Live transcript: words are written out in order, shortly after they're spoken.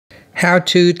How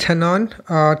to turn on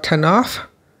or turn off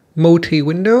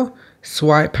multi-window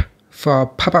swipe for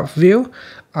pop-up view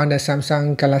on the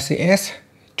Samsung Galaxy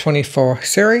S24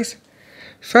 series.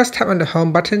 First, tap on the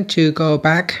home button to go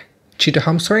back to the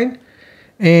home screen,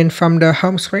 and from the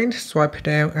home screen, swipe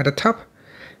down at the top.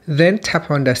 Then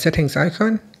tap on the settings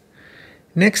icon.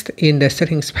 Next, in the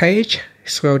settings page,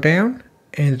 scroll down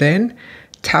and then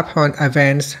tap on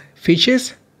advanced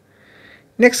features.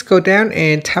 Next, go down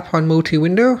and tap on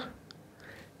multi-window.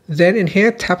 Then in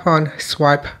here, tap on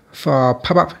swipe for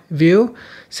pop-up view.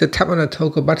 So tap on the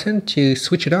toggle button to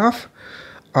switch it off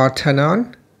or turn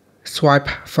on swipe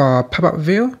for pop-up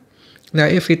view. Now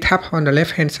if you tap on the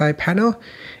left hand side panel,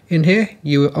 in here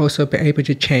you will also be able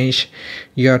to change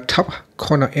your top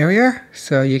corner area.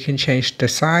 So you can change the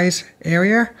size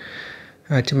area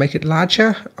to make it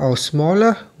larger or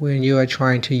smaller when you are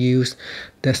trying to use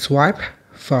the swipe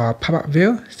for pop-up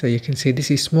view. So you can see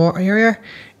this is small area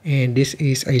and this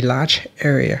is a large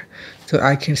area. So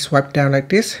I can swipe down like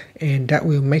this and that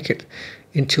will make it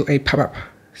into a pop-up.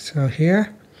 So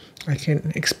here I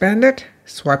can expand it,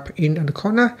 swipe in on the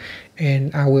corner,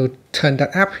 and I will turn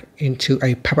that up into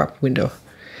a pop-up window.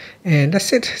 And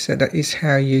that's it. So that is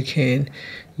how you can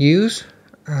use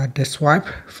the swipe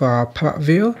for pop-up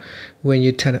view when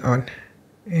you turn it on.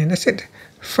 And that's it.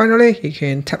 Finally, you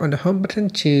can tap on the home button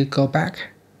to go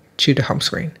back to the home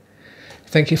screen.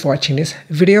 Thank you for watching this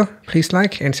video. Please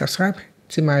like and subscribe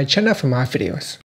to my channel for more videos.